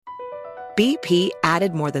BP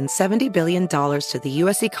added more than $70 billion to the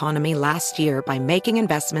U.S. economy last year by making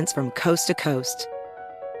investments from coast to coast.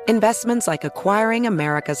 Investments like acquiring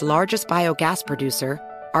America's largest biogas producer,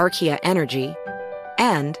 Archaea Energy,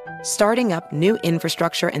 and starting up new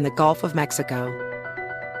infrastructure in the Gulf of Mexico.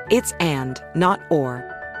 It's and, not or.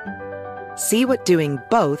 See what doing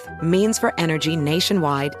both means for energy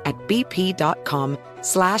nationwide at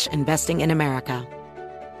bp.com/investing in America.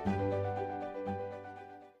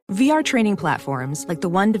 VR training platforms, like the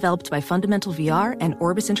one developed by Fundamental VR and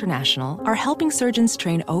Orbis International, are helping surgeons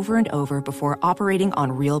train over and over before operating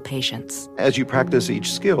on real patients. As you practice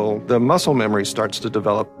each skill, the muscle memory starts to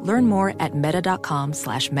develop. Learn more at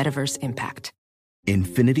meta.com/metaverse impact.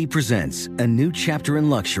 Infiniti presents a new chapter in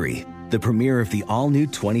luxury, the premiere of the all-new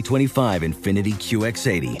 2025 Infiniti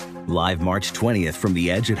QX80, live March 20th from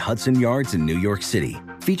the Edge at Hudson Yards in New York City,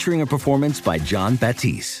 featuring a performance by John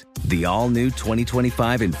Batiste. The all-new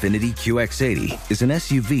 2025 Infiniti QX80 is an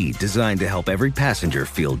SUV designed to help every passenger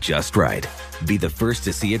feel just right. Be the first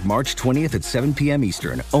to see it March 20th at 7 p.m.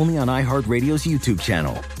 Eastern, only on iHeartRadio's YouTube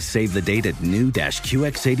channel. Save the date at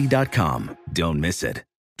new-QX80.com. Don't miss it.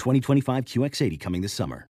 2025 QX80 coming this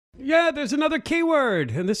summer. Yeah, there's another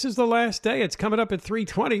keyword, and this is the last day. It's coming up at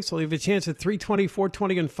 3:20, so you have a chance at 3:20,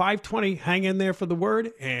 4:20, and 5:20. Hang in there for the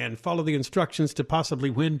word and follow the instructions to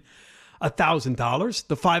possibly win $1,000.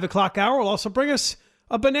 The 5 o'clock hour will also bring us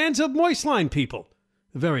a bonanza of Moist Line people.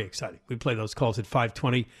 Very exciting. We play those calls at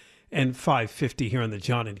 5:20 and 5:50 here on the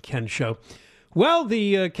John and Ken Show. Well,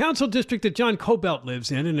 the council district that John Cobelt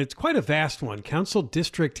lives in, and it's quite a vast one, Council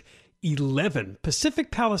District 11, Pacific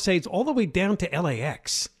Palisades, all the way down to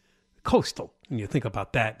LAX. Coastal. When you think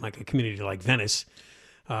about that, like a community like Venice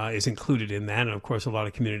is included in that. And of course, a lot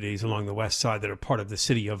of communities along the west side that are part of the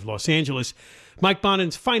city of Los Angeles. Mike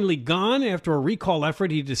Bonin's finally gone after a recall effort.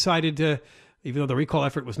 He decided to, even though the recall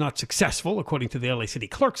effort was not successful, according to the LA City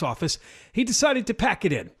Clerk's office, he decided to pack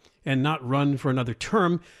it in and not run for another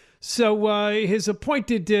term. So his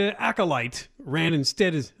appointed acolyte ran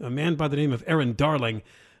instead as a man by the name of Aaron Darling.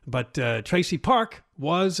 But Tracy Park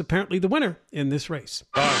was apparently the winner in this race.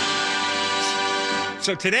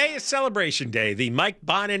 So today is Celebration Day. The Mike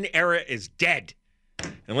Bonin era is dead.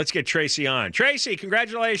 And let's get Tracy on. Tracy,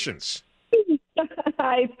 congratulations.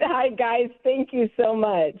 Hi, guys. Thank you so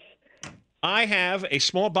much. I have a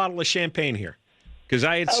small bottle of champagne here because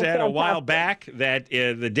I had said a while back that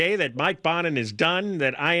the day that Mike Bonin is done,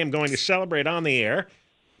 that I am going to celebrate on the air.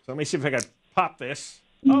 So let me see if I can pop this.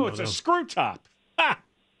 Oh, it's a screw top. Ah,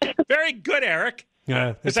 very good, Eric.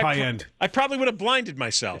 Yeah, it's high end. I probably would have blinded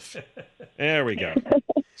myself. There we go.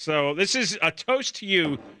 So this is a toast to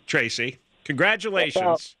you, Tracy.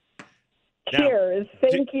 Congratulations. Cheers.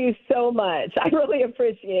 Thank you so much. I really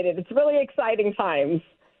appreciate it. It's really exciting times.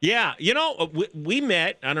 Yeah. You know, we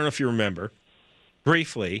met, I don't know if you remember,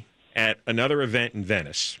 briefly at another event in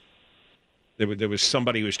Venice. There was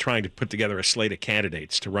somebody who was trying to put together a slate of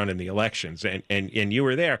candidates to run in the elections, and you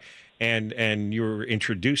were there, and you were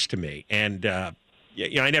introduced to me. And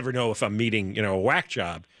I never know if I'm meeting, a whack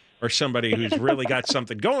job or somebody who's really got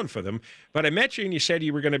something going for them. But I met you, and you said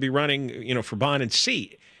you were going to be running, for Bonin's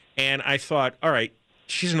seat. And I thought, all right,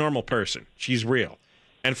 she's a normal person. She's real.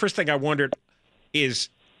 And first thing I wondered is,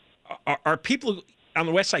 are people on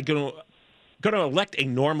the West Side going to elect a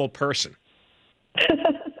normal person?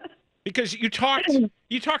 Because you talked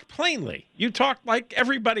plainly. You talked like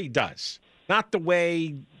everybody does, not the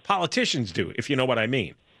way politicians do, if you know what I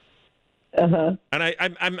mean. Uh-huh. And I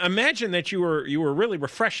imagine that you were really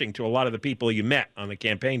refreshing to a lot of the people you met on the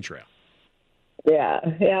campaign trail. Yeah.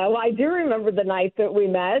 Well, I do remember the night that we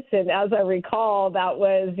met, and as I recall, that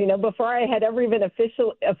was, before I had ever even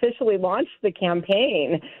officially launched the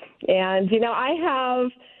campaign. And, I have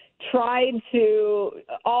tried to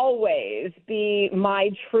always be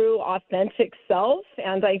my true, authentic self,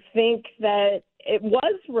 and I think that it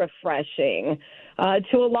was refreshing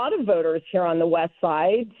to a lot of voters here on the West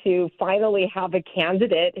Side to finally have a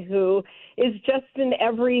candidate who is just an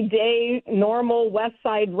everyday, normal West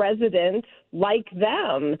Side resident like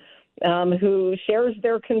them, who shares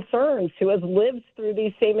their concerns, who has lived through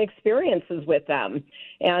these same experiences with them.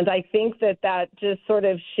 And I think that just sort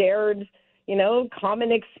of shared,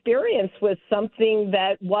 common experience was something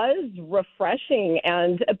that was refreshing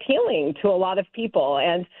and appealing to a lot of people.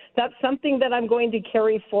 And that's something that I'm going to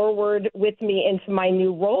carry forward with me into my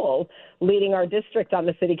new role, leading our district on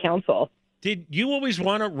the city council. Did you always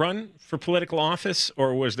want to run for political office,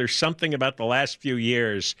 or was there something about the last few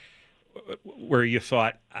years where you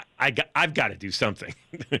thought, I've got to do something?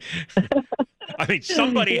 I mean,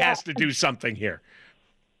 somebody has to do something here.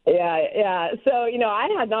 Yeah. So, I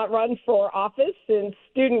had not run for office since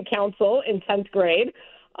student council in 10th grade.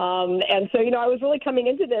 And so, I was really coming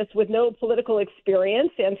into this with no political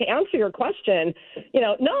experience. And to answer your question,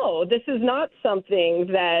 no, this is not something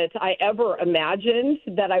that I ever imagined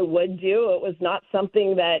that I would do. It was not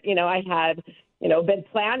something that, I had, been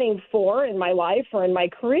planning for in my life or in my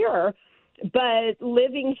career. But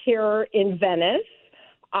living here in Venice,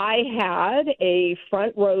 I had a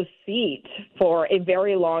front row seat for a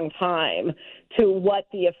very long time to what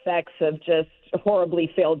the effects of just horribly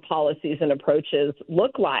failed policies and approaches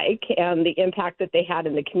look like and the impact that they had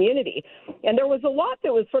in the community. And there was a lot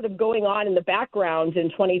that was sort of going on in the background in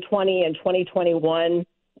 2020 and 2021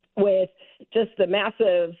 with just the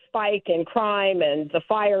massive spike in crime and the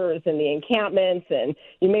fires and the encampments. And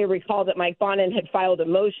you may recall that Mike Bonin had filed a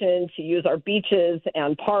motion to use our beaches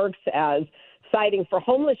and parks as siting for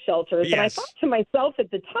homeless shelters. Yes. And I thought to myself at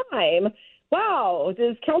the time, wow,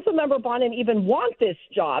 does Councilmember Bonin even want this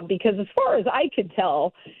job? Because as far as I could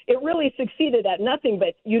tell, it really succeeded at nothing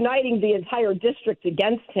but uniting the entire district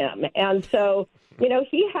against him. And so,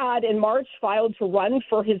 he had in March filed to run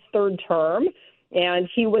for his third term, and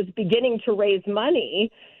he was beginning to raise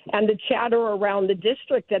money. And the chatter around the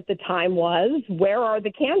district at the time was, where are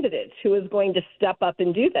the candidates? Who is going to step up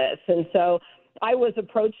and do this? And so I was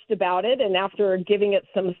approached about it, and after giving it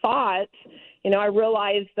some thought, I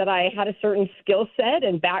realized that I had a certain skill set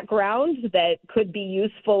and background that could be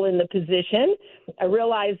useful in the position. I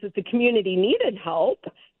realized that the community needed help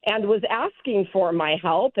and was asking for my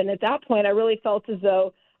help. And at that point, I really felt as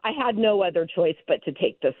though I had no other choice but to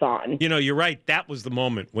take this on. You're right. That was the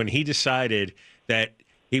moment when he decided that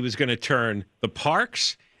he was going to turn the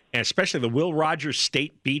parks, and especially the Will Rogers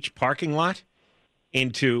State Beach parking lot,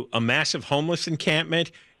 into a massive homeless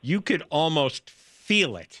encampment. You could almost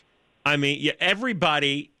feel it. I mean,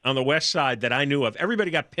 everybody on the west side that I knew of, everybody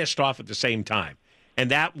got pissed off at the same time. And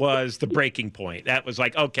that was the breaking point. That was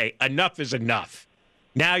like, okay, enough is enough.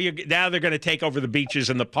 Now they're going to take over the beaches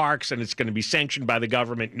and the parks, and it's going to be sanctioned by the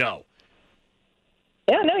government. No.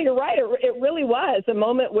 Yeah, no, you're right. It really was a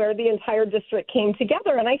moment where the entire district came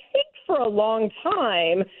together. And I think for a long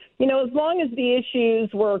time, as long as the issues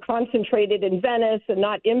were concentrated in Venice and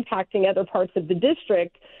not impacting other parts of the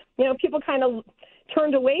district, people kind of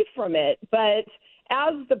turned away from it. But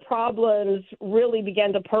as the problems really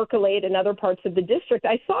began to percolate in other parts of the district,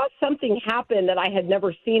 I saw something happen that I had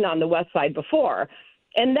never seen on the west side before.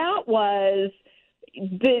 And that was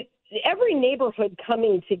every neighborhood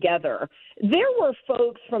coming together. There were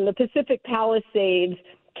folks from the Pacific Palisades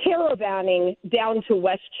caravanning down to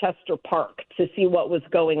Westchester Park to see what was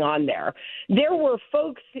going on there. There were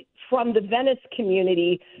folks from the Venice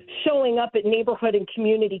community showing up at neighborhood and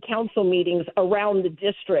community council meetings around the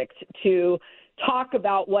district to talk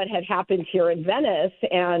about what had happened here in Venice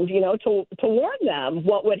and, to warn them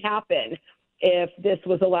what would happen if this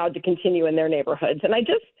was allowed to continue in their neighborhoods. And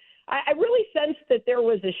I really sensed that there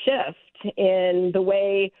was a shift in the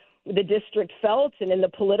way the district felt and in the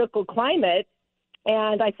political climate.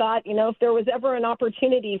 And I thought, if there was ever an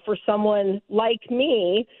opportunity for someone like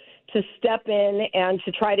me to step in and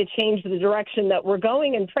to try to change the direction that we're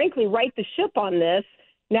going and, frankly, right the ship on this,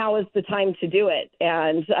 now is the time to do it.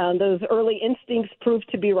 And those early instincts proved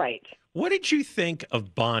to be right. What did you think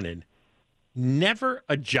of Bonin never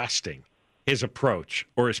adjusting his approach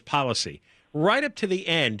or his policy? Right up to the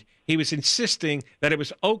end, he was insisting that it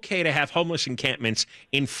was okay to have homeless encampments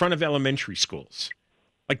in front of elementary schools,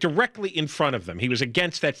 like directly in front of them. He was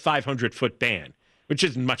against that 500-foot ban, which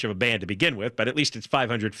isn't much of a ban to begin with, but at least it's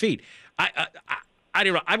 500 feet. I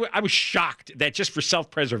don't know. I was shocked that just for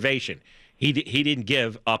self-preservation, he didn't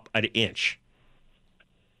give up an inch.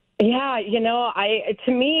 Yeah,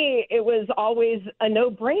 to me, it was always a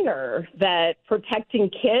no-brainer that protecting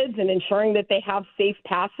kids and ensuring that they have safe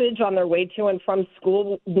passage on their way to and from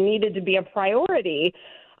school needed to be a priority.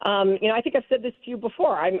 I think I've said this to you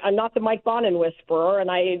before. I'm not the Mike Bonin whisperer,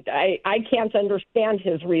 and I can't understand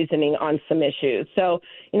his reasoning on some issues. So,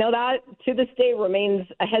 that to this day remains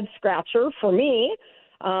a head-scratcher for me.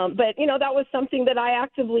 But, that was something that I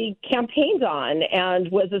actively campaigned on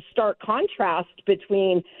and was a stark contrast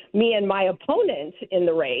between me and my opponent in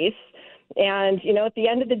the race. And, at the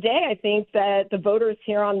end of the day, I think that the voters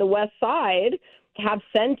here on the West Side have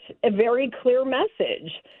sent a very clear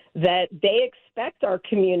message that they expect our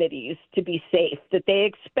communities to be safe, that they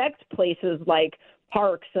expect places like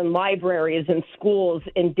parks and libraries and schools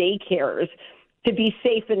and daycares to be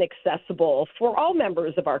safe and accessible for all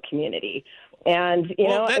members of our community. And,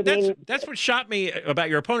 that's what shocked me about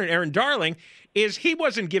your opponent, Aaron Darling, is he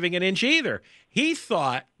wasn't giving an inch either. He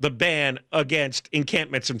thought the ban against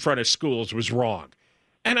encampments in front of schools was wrong.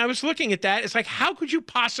 And I was looking at that. It's like, how could you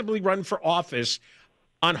possibly run for office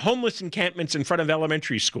on homeless encampments in front of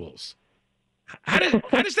elementary schools? How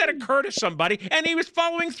does that occur to somebody? And he was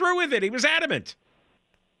following through with it. He was adamant.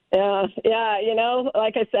 Yeah.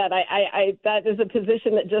 Like I said, I that is a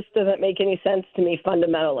position that just doesn't make any sense to me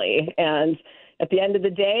fundamentally. And at the end of the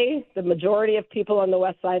day, the majority of people on the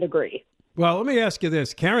West Side agree. Well, let me ask you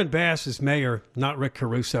this. Karen Bass is mayor, not Rick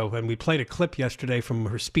Caruso, and we played a clip yesterday from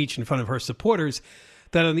her speech in front of her supporters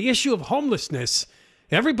that on the issue of homelessness,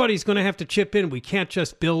 everybody's going to have to chip in. We can't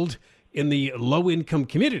just build in the low-income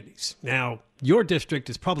communities. Now, your district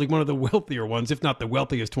is probably one of the wealthier ones, if not the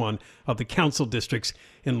wealthiest one, of the council districts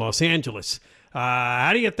in Los Angeles.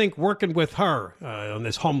 How do you think working with her on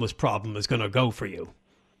this homeless problem is going to go for you?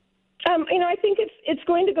 I think it's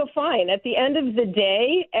going to go fine. At the end of the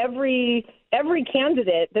day, every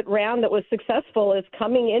candidate that ran that was successful is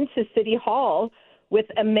coming into City Hall with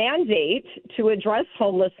a mandate to address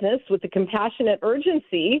homelessness with the compassionate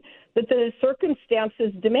urgency that the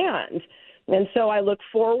circumstances demand. And so I look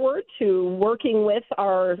forward to working with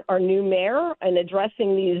our new mayor and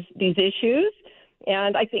addressing these issues.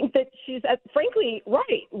 And I think that she's, frankly,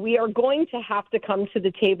 right. We are going to have to come to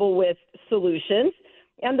the table with solutions,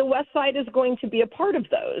 and the West Side is going to be a part of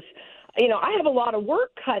those. I have a lot of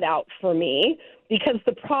work cut out for me because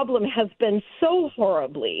the problem has been so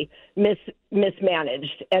horribly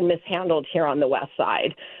mismanaged and mishandled here on the West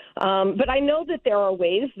Side. But I know that there are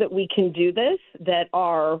ways that we can do this that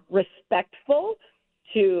are respectful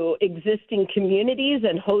to existing communities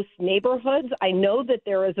and host neighborhoods. I know that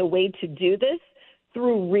there is a way to do this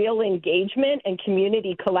through real engagement and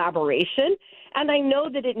community collaboration. And I know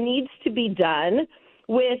that it needs to be done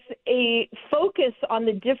with a focus on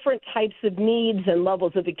the different types of needs and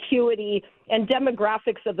levels of acuity and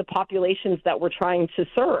demographics of the populations that we're trying to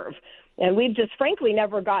serve. And we've just frankly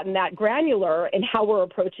never gotten that granular in how we're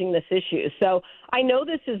approaching this issue. So I know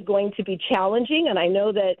this is going to be challenging, and I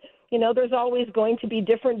know that, there's always going to be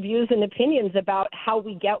different views and opinions about how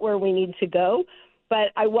we get where we need to go.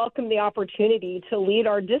 But I welcome the opportunity to lead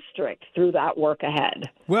our district through that work ahead.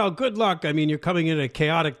 Well, good luck. I mean, you're coming in a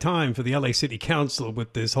chaotic time for the LA City Council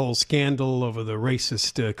with this whole scandal over the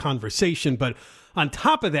racist conversation. But on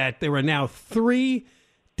top of that, there are now 3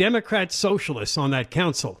 Democrat socialists on that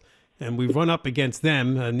council. And we've run up against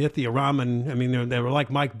them, Nithya Raman. I mean, they were like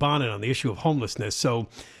Mike Bonnet on the issue of homelessness. So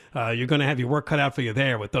you're going to have your work cut out for you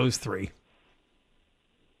there with those 3.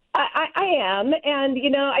 I am. And,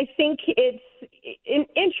 I think it's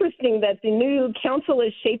interesting that the new council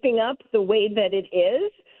is shaping up the way that it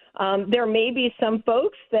is. There may be some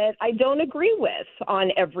folks that I don't agree with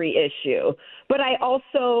on every issue, but I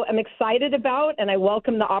also am excited about and I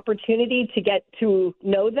welcome the opportunity to get to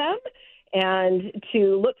know them and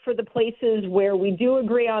to look for the places where we do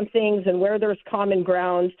agree on things and where there's common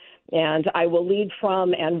ground. And I will lead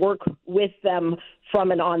from and work with them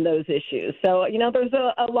from and on those issues. So, there's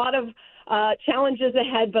a lot of challenges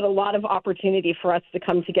ahead, but a lot of opportunity for us to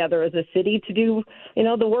come together as a city to do,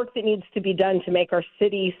 the work that needs to be done to make our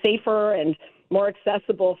city safer and more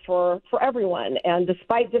accessible for everyone. And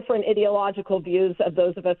despite different ideological views of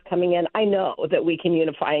those of us coming in, I know that we can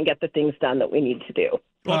unify and get the things done that we need to do.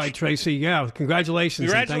 All right, Tracy. Yeah,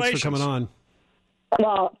 congratulations. And thanks for coming on.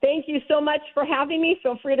 Well, thank you so much for having me.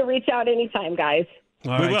 Feel free to reach out anytime, guys.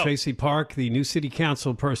 All right, Tracy Park, the new city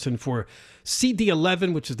council person for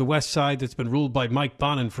CD11, which is the West Side that's been ruled by Mike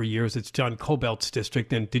Bonin for years. It's John Cobelt's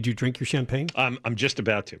district. And did you drink your champagne? I'm just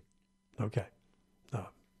about to. Okay.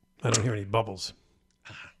 I don't hear any bubbles.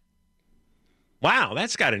 Wow,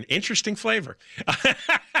 that's got an interesting flavor.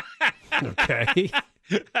 Okay.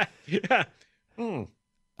 Yeah. All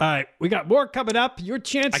right, we got more coming up. Your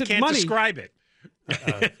chance at money. I can't describe it.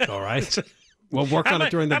 All right. We'll work on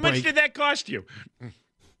it during the break. How much did that cost you?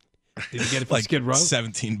 Did you get it from Skid Row?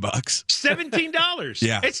 $17. $17.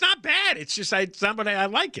 Yeah. It's not bad. It's just it's not what I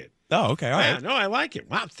like it. Oh, okay. All right. No, I like it.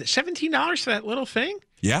 Wow, $17 for that little thing?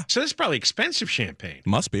 Yeah. So this is probably expensive champagne.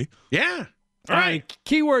 Must be. Yeah. All right.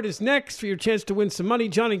 Keyword is next for your chance to win some money.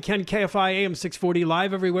 John and Ken, KFI AM 640,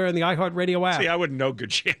 live everywhere in the iHeartRadio app. See, I wouldn't know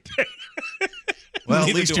good champagne. Well,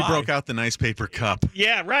 at least you broke out the nice paper cup.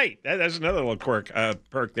 Yeah, right. That's another little perk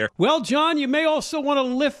there. Well, John, you may also want to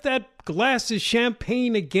lift that glass of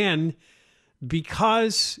champagne again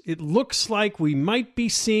because it looks like we might be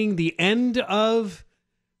seeing the end of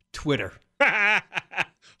Twitter.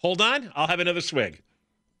 Hold on. I'll have another swig.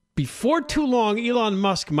 Before too long, Elon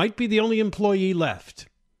Musk might be the only employee left.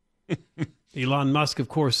 Elon Musk, of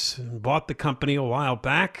course, bought the company a while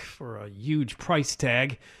back for a huge price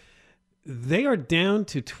tag. they are down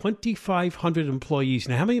to 2,500 employees.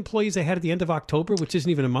 Now, how many employees they had at the end of October, which isn't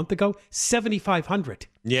even a month ago? 7,500.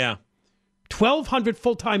 Yeah. 1,200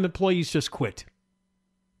 full-time employees just quit.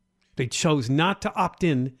 They chose not to opt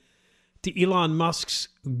in to Elon Musk's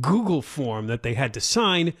Google form that they had to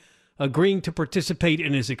sign, agreeing to participate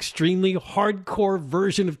in his extremely hardcore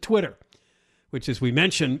version of Twitter, which, as we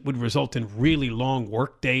mentioned, would result in really long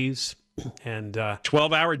work days and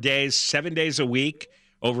 12-hour days, 7 days a week,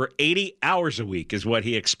 over 80 hours a week is what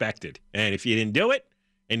he expected. And if you didn't do it,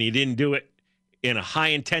 and you didn't do it in a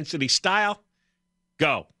high-intensity style,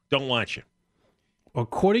 go. Don't want you.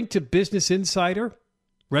 According to Business Insider,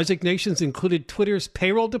 resignations included Twitter's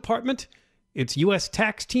payroll department, its U.S.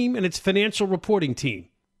 tax team, and its financial reporting team.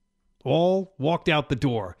 All walked out the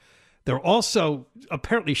door. They're also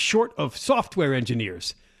apparently short of software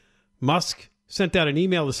engineers. Musk sent out an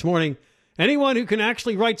email this morning. Anyone who can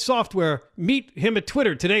actually write software, meet him at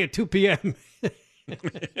Twitter today at 2 p.m.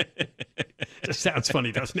 Just sounds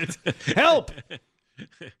funny, doesn't it? Help!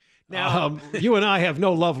 Now, you and I have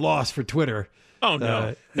no love lost for Twitter. Oh,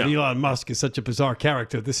 no. And Elon Musk is such a bizarre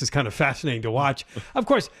character. This is kind of fascinating to watch. Of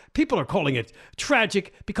course, people are calling it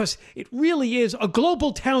tragic because it really is a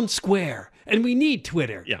global town square, and we need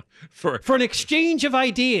Twitter. Yeah. For an exchange of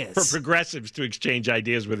ideas. For progressives to exchange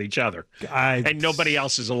ideas with each other. And nobody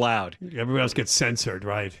else is allowed. Everybody else gets censored,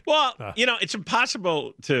 right? Well, it's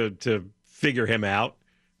impossible to figure him out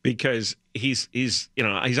because he's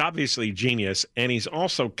obviously a genius, and he's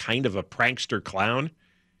also kind of a prankster clown.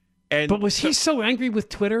 But was he so angry with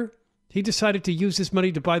Twitter, he decided to use his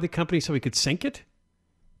money to buy the company so he could sink it?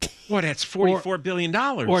 Well, that's $44 billion.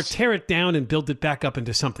 Or tear it down and build it back up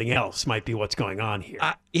into something else might be what's going on here.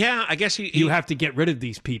 Yeah, I guess you have to get rid of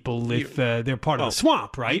these people if they're part of the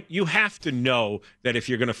swamp, right? You have to know that if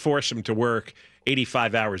you're going to force them to work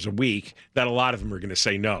 85 hours a week, that a lot of them are going to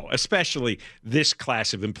say no, especially this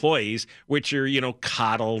class of employees, which are,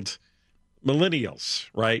 coddled millennials,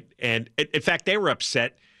 right? And in fact, they were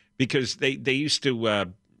upset because they used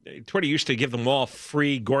to Twitter used to give them all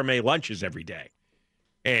free gourmet lunches every day,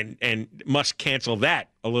 and Musk canceled that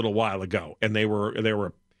a little while ago, and they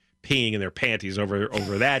were peeing in their panties over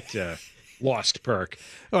that lost perk.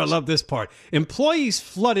 Oh, I love this part. Employees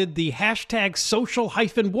flooded the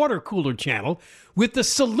 #social-water cooler channel with the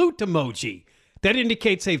salute emoji that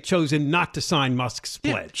indicates they've chosen not to sign Musk's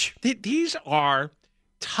pledge. These are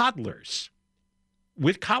toddlers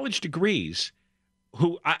with college degrees.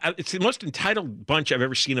 It's the most entitled bunch I've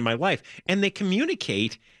ever seen in my life. And they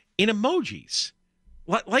communicate in emojis,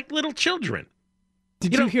 like little children.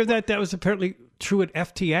 Did you hear that? That was apparently true at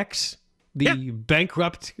FTX, the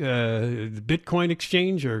bankrupt Bitcoin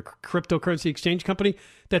exchange or cryptocurrency exchange company,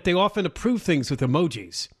 that they often approve things with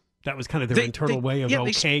emojis. That was kind of their internal way of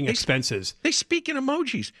okaying expenses. They speak in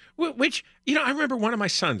emojis, which, I remember one of my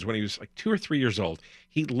sons when he was like 2 or 3 years old.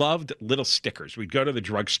 He loved little stickers. We'd go to the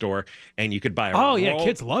drugstore and you could buy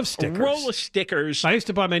kids love stickers. A roll of stickers. I used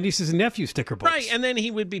to buy my nieces and nephews sticker books. Right, and then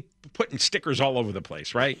he would be putting stickers all over the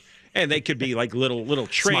place, right? And they could be like little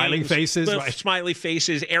trains. Smiley faces. Right. Smiley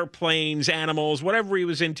faces, airplanes, animals, whatever he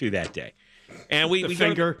was into that day. And we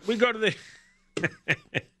go to the...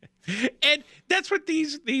 And that's what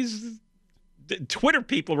these Twitter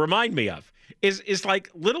people remind me of is like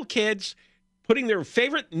little kids putting their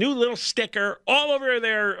favorite new little sticker all over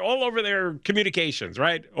their communications,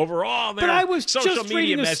 right? Over all their social media messages. But I was just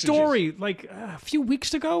reading a story like a few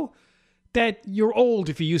weeks ago that you're old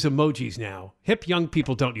if you use emojis now. Hip young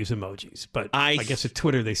people don't use emojis, but I guess at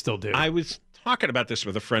Twitter they still do. I was talking about this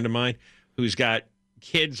with a friend of mine who's got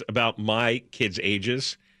kids about my kids'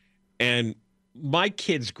 ages, and my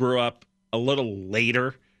kids grew up a little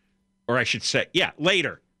later, or I should say,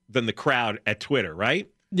 later than the crowd at Twitter, right?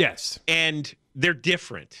 Yes. And they're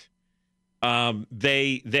different.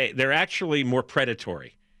 They're actually more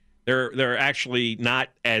predatory. They're actually not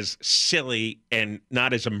as silly and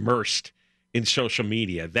not as immersed in social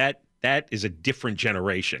media. That is a different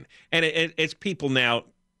generation. And it's people now,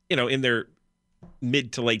 in their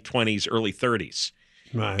mid to late 20s, early 30s.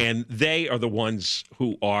 Right. And they are the ones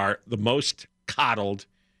who are the most coddled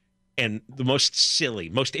and the most silly,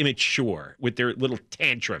 most immature with their little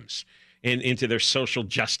tantrums into their social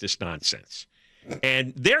justice nonsense.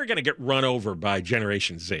 And they're going to get run over by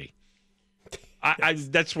Generation Z.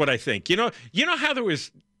 That's what I think. You know how there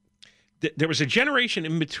was a generation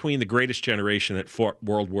in between the greatest generation that fought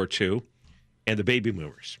World War II and the baby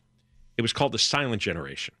boomers. It was called the silent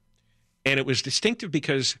generation. And it was distinctive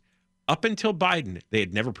because up until Biden, they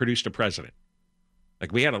had never produced a president.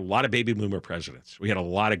 Like, we had a lot of baby boomer presidents. We had a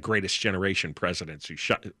lot of greatest generation presidents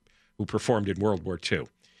who performed in World War II.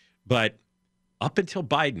 But up until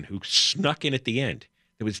Biden, who snuck in at the end,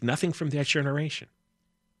 there was nothing from that generation.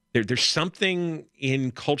 There's something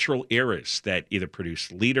in cultural eras that either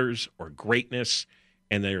produce leaders or greatness,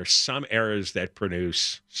 and there are some eras that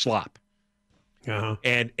produce slop. Uh-huh.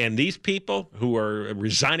 And these people who are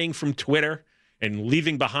resigning from Twitter and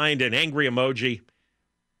leaving behind an angry emoji,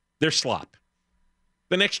 they're slop.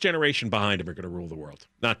 The next generation behind them are going to rule the world,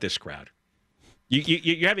 not this crowd.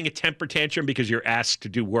 You're having a temper tantrum because you're asked to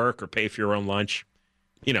do work or pay for your own lunch.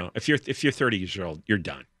 You know, if you're 30 years old, you're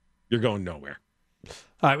done. You're going nowhere.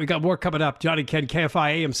 All right, we got more coming up. Johnny Ken,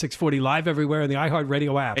 KFI AM 640 live everywhere in the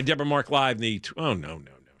iHeartRadio app. And Deborah Mark live. No.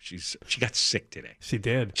 She got sick today. She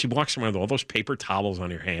did. She walks around with all those paper towels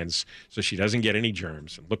on her hands so she doesn't get any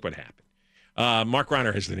germs. And look what happened. Mark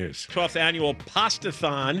Reiner has the news. 12th annual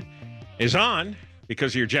Pastathon is on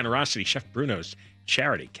because of your generosity. Chef Bruno's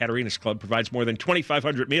charity, Katerina's Club, provides more than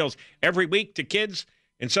 2,500 meals every week to kids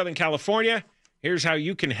in Southern California. Here's how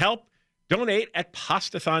you can help. Donate at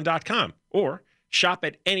pastathon.com or shop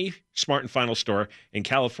at any Smart & Final store in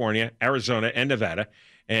California, Arizona, and Nevada,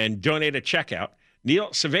 and donate at checkout. Neil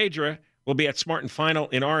Saavedra will be at Smart & Final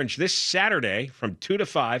in Orange this Saturday from 2 to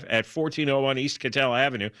 5 at 1401 East Cattell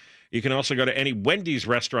Avenue. You can also go to any Wendy's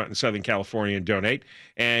restaurant in Southern California and donate.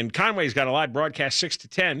 And Conway's got a live broadcast 6 to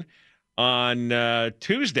 10 on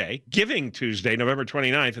Tuesday, Giving Tuesday, November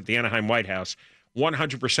 29th at the Anaheim White House.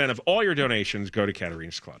 100% of all your donations go to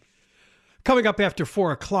Katerina's Club. Coming up after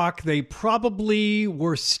 4 o'clock, they probably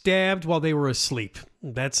were stabbed while they were asleep.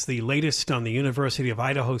 That's the latest on the University of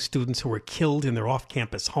Idaho students who were killed in their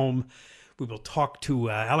off-campus home. We will talk to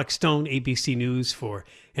Alex Stone, ABC News, for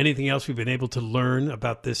anything else we've been able to learn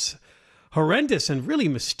about this horrendous and really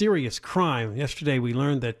mysterious crime. Yesterday we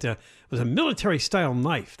learned that it was a military-style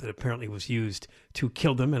knife that apparently was used to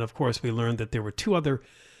kill them. And, of course, we learned that there were 2 other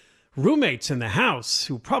roommates in the house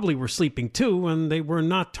who probably were sleeping too, and they were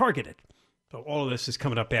not targeted. So all of this is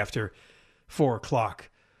coming up after 4 o'clock.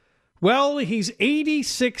 Well, he's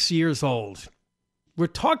 86 years old. We're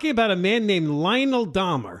talking about a man named Lionel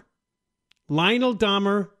Dahmer. Lionel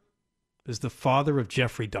Dahmer is the father of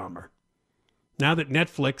Jeffrey Dahmer. Now that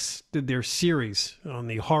Netflix did their series on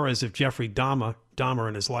the horrors of Jeffrey Dahmer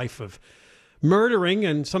and his life of murdering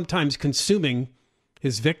and sometimes consuming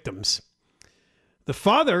his victims, the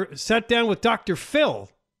father sat down with Dr. Phil.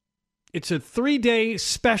 It's a 3-day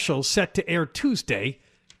special set to air Tuesday.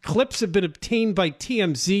 Clips have been obtained by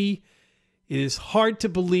TMZ. It is hard to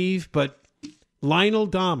believe, but Lionel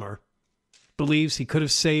Dahmer believes he could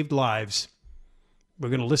have saved lives. We're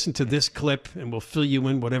going to listen to this clip, and we'll fill you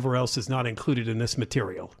in whatever else is not included in this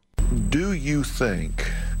material. Do you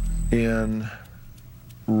think, in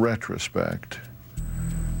retrospect,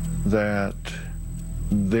 that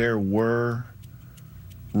there were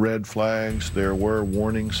red flags, there were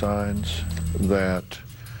warning signs that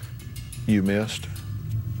you missed?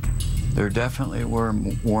 There definitely were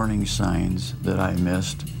warning signs that I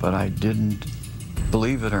missed, but I didn't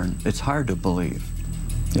believe it, or it's hard to believe.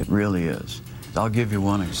 It really is. I'll give you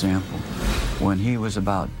one example. When he was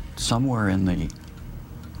about somewhere in the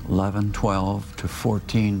 11, 12 to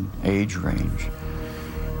 14 age range,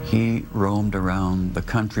 he roamed around the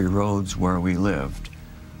country roads where we lived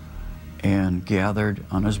and gathered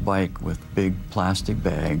on his bike with big plastic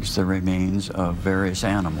bags the remains of various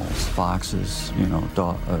animals, foxes,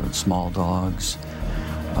 small dogs,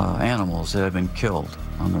 animals that had been killed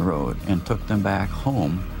on the road, and took them back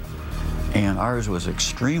home. And ours was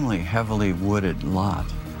extremely heavily wooded lot,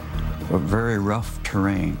 a very rough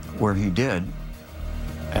terrain, where he did,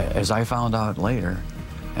 as I found out later,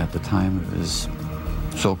 at the time of his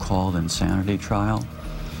so-called insanity trial,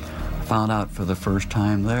 found out for the first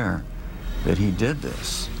time there that he did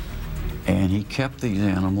this. And he kept these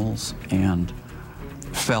animals and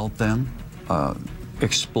felt them,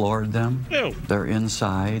 explored them, their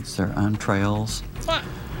insides, their entrails,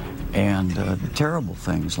 and terrible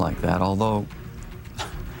things like that. Although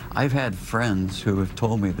I've had friends who have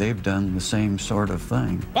told me they've done the same sort of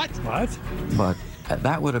thing. What? But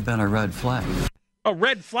that would have been a red flag. A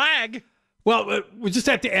red flag? Well, we just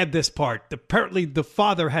have to add this part. Apparently, the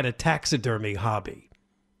father had a taxidermy hobby.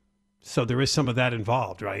 So there is some of that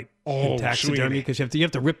involved, right? Oh, in taxidermy, because you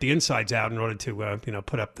have to rip the insides out in order to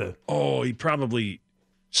put up the. Oh, he probably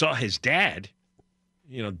saw his dad,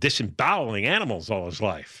 disemboweling animals all his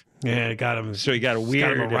life. Yeah, it got him. So he got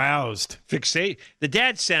aroused. Fixate. The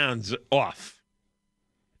dad sounds off.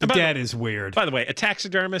 The dad is weird. By the way, a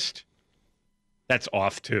taxidermist, that's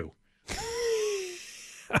off too.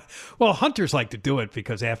 Well, hunters like to do it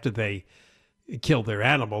because after they kill their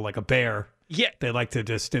animal, like a bear. Yeah, they like to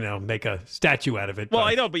just make a statue out of it. Well,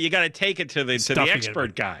 I know, but you got to take it to the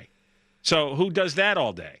expert guy. So who does that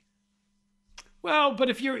all day? Well, but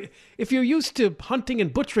if you're used to hunting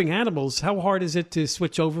and butchering animals, how hard is it to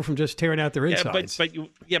switch over from just tearing out their insides?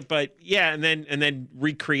 And then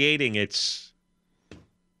recreating it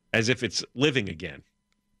as if it's living again.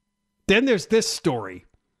 Then there's this story.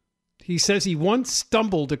 He says he once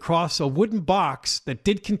stumbled across a wooden box that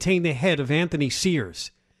did contain the head of Anthony Sears,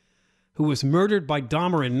 who was murdered by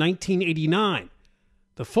Dahmer in 1989.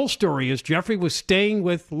 The full story is Jeffrey was staying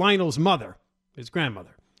with Lionel's mother, his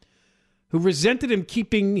grandmother, who resented him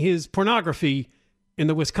keeping his pornography in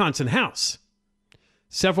the Wisconsin house.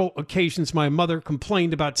 Several occasions my mother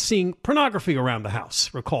complained about seeing pornography around the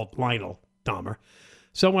house, recalled Lionel Dahmer.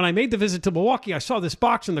 So when I made the visit to Milwaukee, I saw this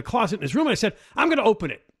box in the closet in his room, and I said, I'm going to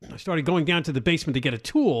open it. I started going down to the basement to get a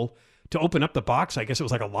tool to open up the box. I guess it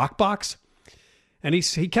was like a lock box. And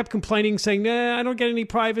he kept complaining, saying, I don't get any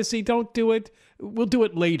privacy. Don't do it. We'll do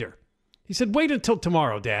it later. He said, wait until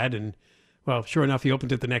tomorrow, Dad. And, well, sure enough, he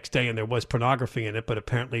opened it the next day, and there was pornography in it. But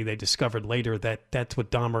apparently they discovered later that that's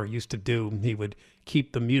what Dahmer used to do. He would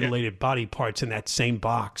keep the mutilated body parts in that same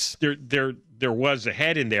box. There was a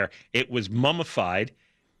head in there. It was mummified,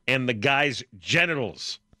 and the guy's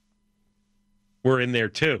genitals were in there,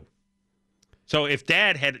 too. So if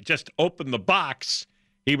Dad had just opened the box,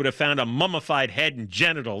 he would have found a mummified head and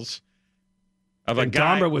genitals of a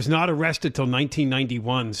guy. Dahmer was not arrested till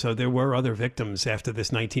 1991, so there were other victims after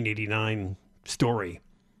this 1989 story.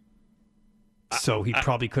 So he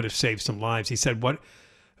probably could have saved some lives. He said,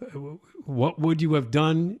 what would you have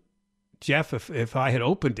done, Jeff, if I had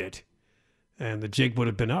opened it and the jig would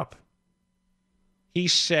have been up? He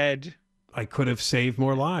said, I could have saved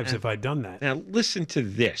more lives if I'd done that. Now, listen to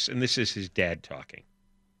this, and this is his dad talking.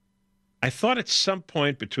 I thought at some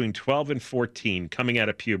point between 12 and 14, coming out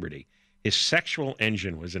of puberty, his sexual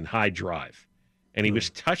engine was in high drive, and he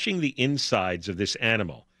was touching the insides of this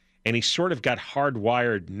animal, and he sort of got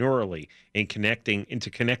hardwired neurally into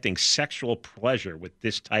connecting sexual pleasure with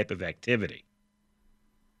this type of activity.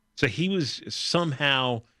 So he was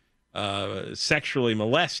somehow sexually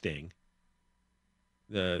molesting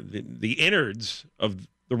the innards of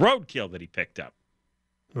the roadkill that he picked up.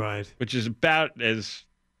 Right. Which is about as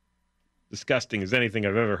disgusting as anything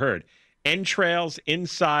I've ever heard. Entrails,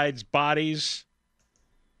 insides, bodies.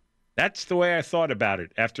 That's the way I thought about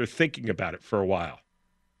it after thinking about it for a while.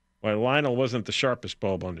 Well, Lionel wasn't the sharpest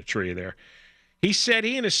bulb on the tree there. He said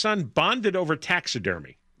he and his son bonded over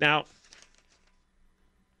taxidermy. Now,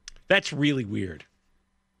 that's really weird.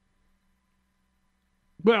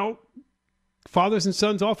 Well, fathers and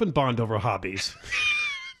sons often bond over hobbies.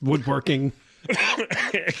 Woodworking.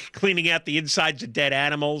 Cleaning out the insides of dead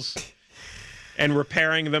animals and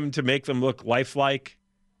repairing them to make them look lifelike.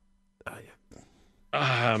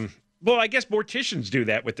 Well, I guess morticians do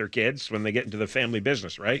that with their kids when they get into the family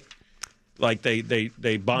business, right? Like they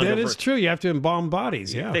bond over. That is true. You have to embalm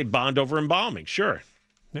bodies, yeah. They bond over embalming, sure.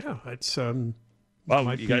 Yeah, it's... well,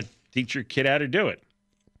 you got to teach your kid how to do it.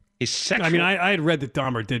 His sexual... I mean, I had read that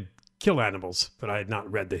Dahmer did kill animals, but I had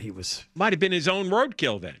not read that he was... Might have been his own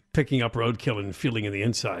roadkill then. Picking up roadkill and feeling in the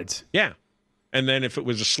insides. Yeah. And then if it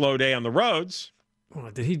was a slow day on the roads... Well,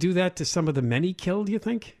 did he do that to some of the men he killed, you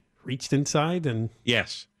think? Reached inside and...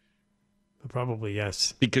 Yes. Probably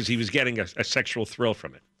yes. Because he was getting a sexual thrill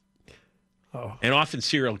from it. Oh. And often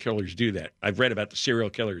serial killers do that. I've read about the serial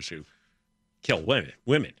killers who kill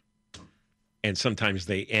women. And sometimes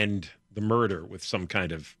they end the murder with some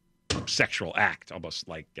kind of sexual act, almost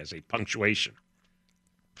like as a punctuation.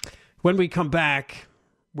 When we come back,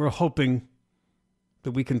 we're hoping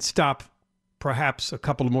that we can stop perhaps a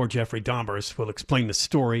couple more Jeffrey Dahmers. We'll explain the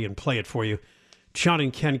story and play it for you. Sean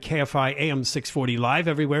and Ken, KFI AM 640 live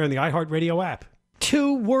everywhere in the iHeartRadio app.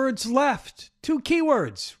 2 words left. 2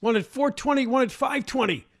 keywords. One at 420, one at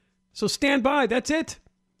 520. So stand by. That's it.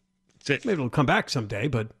 That's it. Maybe it'll come back someday,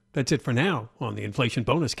 but that's it for now on the inflation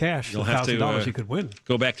bonus cash. You'll have $1,000 you could win.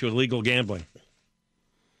 Go back to illegal gambling.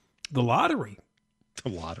 The lottery. The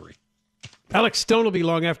lottery. Alex Stone will be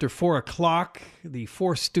long after 4 o'clock. The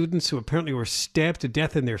 4 students who apparently were stabbed to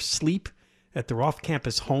death in their sleep at their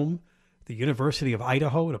off-campus home, the University of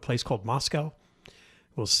Idaho, at a place called Moscow.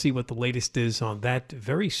 We'll see what the latest is on that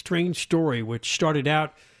very strange story, which started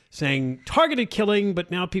out saying targeted killing,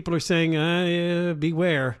 but now people are saying,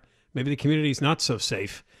 beware. Maybe the community's not so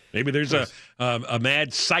safe. Maybe there's a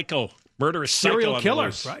mad psycho, murderous serial psycho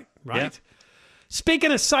killer. Right. Yeah.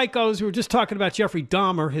 Speaking of psychos, we were just talking about Jeffrey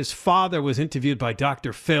Dahmer. His father was interviewed by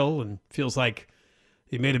Dr. Phil and feels like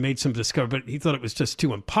he may have made some discovery, but he thought it was just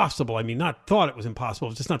too impossible. I mean, not thought it was impossible.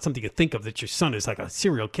 It's just not something you think of, that your son is like a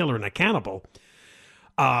serial killer and a cannibal.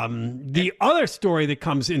 The other story that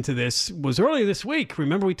comes into this was earlier this week.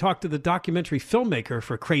 Remember, we talked to the documentary filmmaker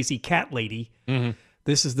for Crazy Cat Lady. Mm-hmm.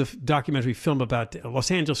 This is the documentary film about Los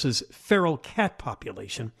Angeles' feral cat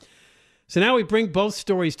population. So now we bring both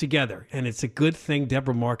stories together, and it's a good thing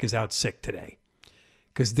Deborah Mark is out sick today,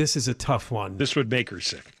 because this is a tough one. This would make her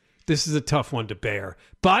sick. This is a tough one to bear.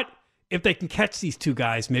 But if they can catch these two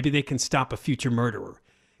guys, maybe they can stop a future murderer.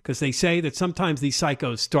 Because they say that sometimes these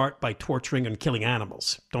psychos start by torturing and killing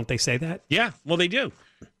animals. Don't they say that? Yeah, well, they do.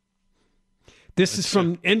 This is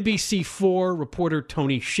from NBC4 reporter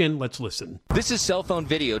Tony Shin. Let's listen. This is cell phone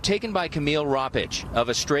video taken by Camille Ropich of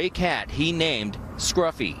a stray cat he named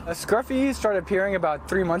Scruffy. Scruffy started appearing about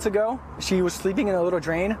 3 months ago. She was sleeping in a little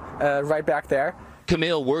drain right back there.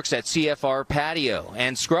 Camille works at CFR Patio,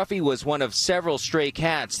 and Scruffy was one of several stray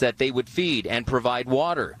cats that they would feed and provide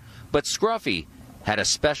water. But Scruffy had a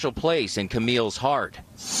special place in Camille's heart.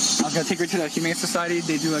 I was going to take her to the Humane Society.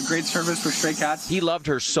 They do a great service for stray cats. He loved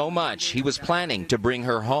her so much, he was planning to bring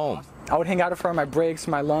her home. I would hang out with her on my breaks,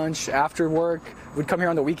 my lunch, after work. We'd come here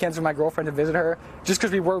on the weekends with my girlfriend to visit her, just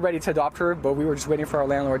because we were ready to adopt her, but we were just waiting for our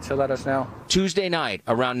landlord to let us know. Tuesday night,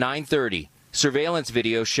 around 9:30, surveillance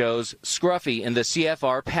video shows Scruffy in the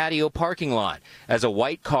CFR Patio parking lot as a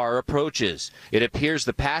white car approaches. It appears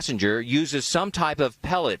the passenger uses some type of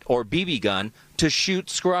pellet or BB gun to shoot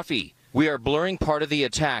Scruffy. We are blurring part of the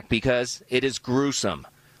attack because it is gruesome.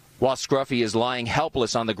 While Scruffy is lying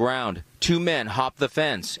helpless on the ground, two men hop the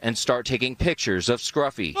fence and start taking pictures of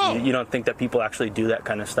Scruffy. You don't think that people actually do that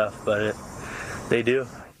kind of stuff, but they do.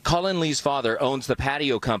 Colin Lee's father owns the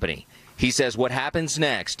patio company. He says what happens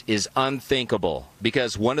next is unthinkable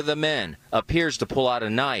because one of the men appears to pull out a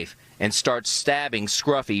knife and starts stabbing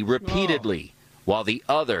Scruffy repeatedly while the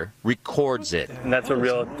other records it. And that's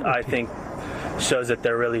what I think, shows that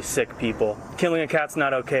they're really sick people. Killing a cat's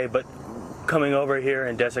not okay, but coming over here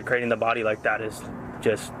and desecrating the body like that is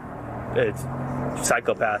just, it's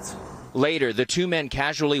psychopaths. Later, the two men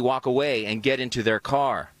casually walk away and get into their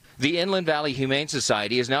car. The Inland Valley Humane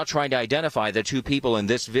Society is now trying to identify the two people in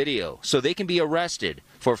this video so they can be arrested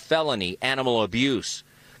for felony animal abuse.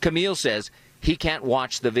 Camille says he can't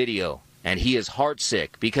watch the video, and he is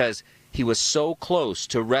heartsick because he was so close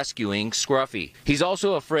to rescuing Scruffy. He's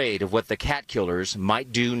also afraid of what the cat killers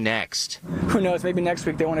might do next. Who knows, maybe next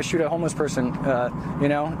week they want to shoot a homeless person. You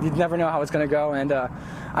never know how it's going to go, and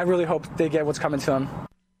I really hope they get what's coming to them.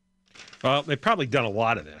 Well, they've probably done a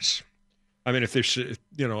lot of this. I mean, if there's,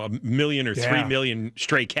 1 million or 3 million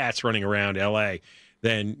stray cats running around L.A.,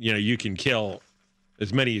 then, you can kill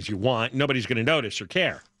as many as you want. Nobody's going to notice or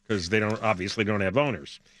care because they obviously don't have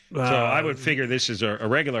owners. So I would figure this is a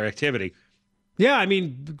regular activity. Yeah, I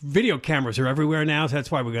mean, video cameras are everywhere now. So that's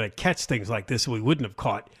why we're going to catch things like this we wouldn't have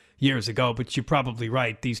caught years ago. But you're probably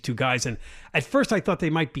right, these two guys. And at first I thought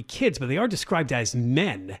they might be kids, but they are described as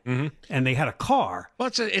men. Mm-hmm. And they had a car. Well,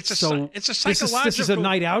 it's a psychological... This is a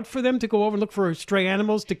night out for them to go over and look for stray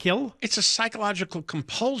animals to kill? It's a psychological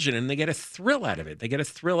compulsion, and they get a thrill out of it. They get a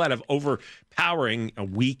thrill out of overpowering a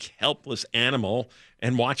weak, helpless animal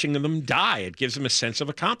and watching them die. It gives them a sense of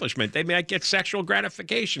accomplishment. They might get sexual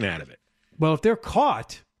gratification out of it. Well, if they're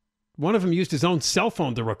caught, one of them used his own cell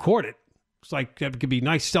phone to record it. It's like that could be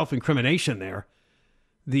nice self-incrimination there.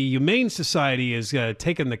 The Humane Society has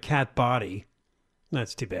taken the cat body.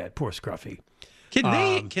 That's too bad. Poor Scruffy.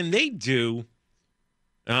 Can they do,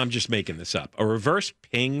 I'm just making this up, a reverse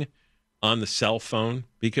ping on the cell phone?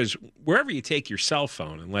 Because wherever you take your cell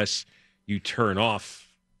phone, unless you turn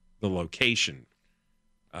off the location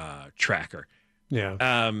tracker,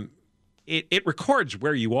 it records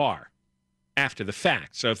where you are after the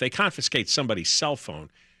fact. So if they confiscate somebody's cell phone,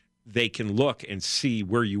 they can look and see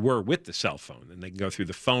where you were with the cell phone, and they can go through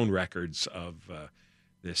the phone records of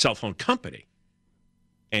the cell phone company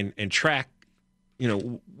and track,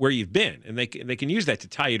 where you've been, and they can use that to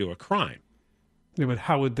tie you to a crime. Yeah, but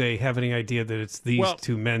how would they have any idea that it's these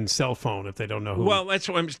two men's cell phone if they don't know who? Well, that's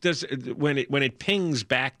what when it pings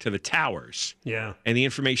back to the towers. Yeah, and the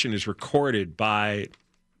information is recorded by.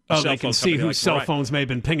 They can see whose cell phones may have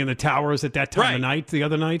been pinging the towers at that time of night, the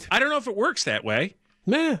other night. I don't know if it works that way.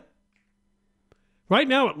 Nah. Right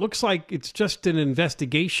now, it looks like it's just an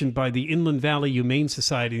investigation by the Inland Valley Humane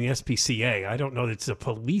Society and the SPCA. I don't know that it's a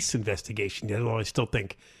police investigation yet, although I still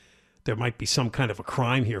think there might be some kind of a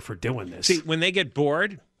crime here for doing this. See, when they get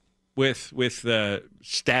bored with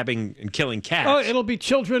stabbing and killing cats... it'll be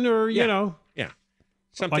children or, Yeah.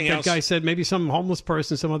 Something else. Like that guy said, maybe some homeless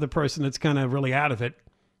person, some other person that's kind of really out of it.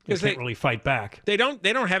 They can't really fight back. They don't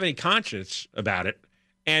have any conscience about it,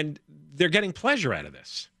 and they're getting pleasure out of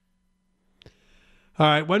this. All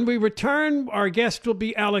right, when we return, our guest will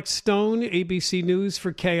be Alex Stone, ABC News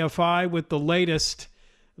for KFI, with the latest.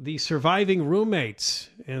 The surviving roommates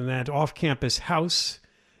in that off-campus house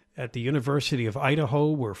at the University of Idaho,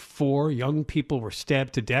 where 4 young people were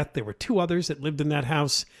stabbed to death. There were 2 others that lived in that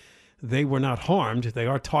house. They were not harmed. They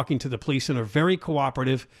are talking to the police and are very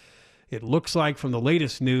cooperative. It looks like from the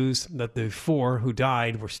latest news that the 4 who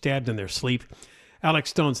died were stabbed in their sleep.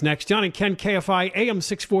 Alex Stone's next. John and Ken, KFI AM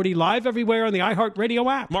 640, live everywhere on the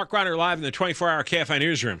iHeartRadio app. Mark Reiner live in the 24-hour KFI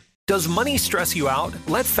newsroom. Does money stress you out?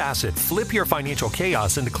 Let Facet flip your financial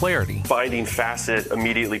chaos into clarity. Finding Facet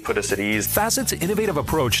immediately put us at ease. Facet's innovative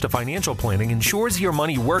approach to financial planning ensures your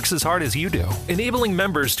money works as hard as you do, enabling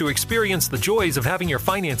members to experience the joys of having your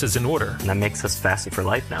finances in order. And that makes us Facet for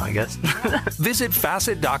life now, I guess. Visit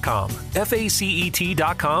Facet.com,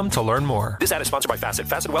 FACET.com to learn more. This ad is sponsored by Facet.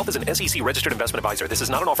 Facet Wealth is an SEC registered investment advisor. This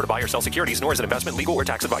is not an offer to buy or sell securities, nor is it investment, legal, or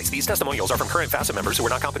tax advice. These testimonials are from current Facet members who are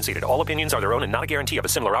not compensated. All opinions are their own and not a guarantee of a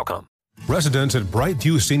similar outcome. Residents at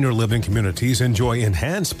Brightview Senior Living Communities enjoy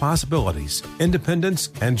enhanced possibilities, independence,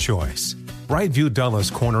 and choice. Brightview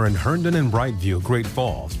Dulles Corner in Herndon and Brightview Great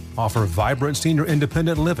Falls offer vibrant senior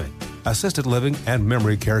independent living, assisted living, and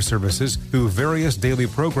memory care services through various daily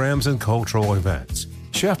programs and cultural events.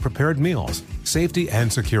 Chef-prepared meals, safety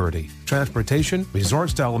and security, transportation,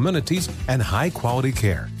 resort-style amenities, and high-quality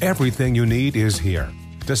care. Everything you need is here.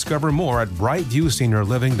 Discover more at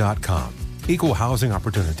brightviewseniorliving.com. Equal housing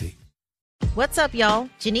opportunity. What's up, y'all?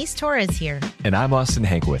 Janice Torres here. And I'm Austin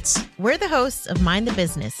Hankwitz. We're the hosts of Mind the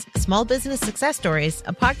Business, Small Business Success Stories,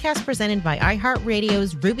 a podcast presented by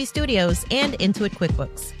iHeartRadio's Ruby Studios and Intuit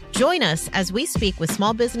QuickBooks. Join us as we speak with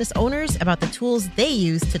small business owners about the tools they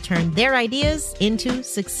use to turn their ideas into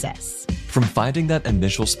success. From finding that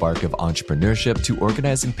initial spark of entrepreneurship to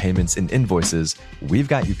organizing payments and invoices, we've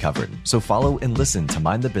got you covered. So follow and listen to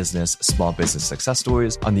Mind the Business, Small Business Success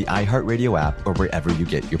Stories on the iHeartRadio app or wherever you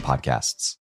get your podcasts.